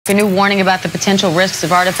A new warning about the potential risks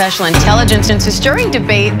of artificial intelligence and is stirring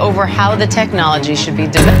debate over how the technology should be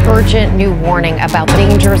developed. Urgent new warning about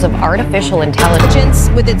dangers of artificial intelligence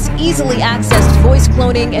with its easily accessed voice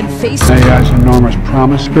cloning and face. AI's enormous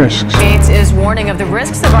promise risks. Gates is warning of the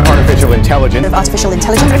risks of artificial intelligence. Artificial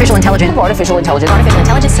intelligence. Artificial intelligence. Artificial intelligence. Artificial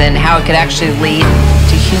intelligence. And how it could actually lead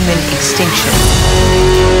to human extinction.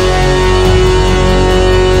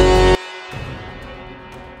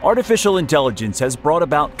 Artificial intelligence has brought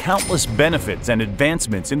about countless benefits and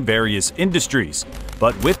advancements in various industries.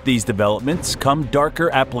 But with these developments come darker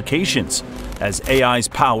applications. As AI's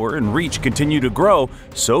power and reach continue to grow,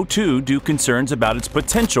 so too do concerns about its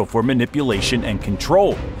potential for manipulation and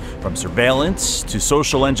control. From surveillance to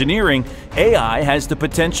social engineering, AI has the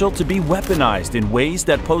potential to be weaponized in ways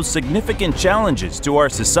that pose significant challenges to our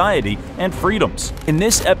society and freedoms. In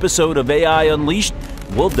this episode of AI Unleashed,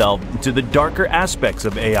 we'll delve into the darker aspects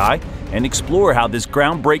of AI and explore how this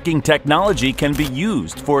groundbreaking technology can be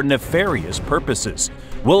used for nefarious purposes.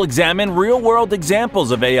 We'll examine real-world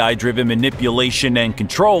examples of AI-driven manipulation and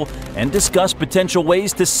control and discuss potential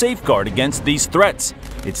ways to safeguard against these threats.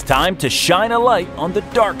 It's time to shine a light on the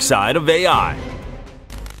dark side of AI.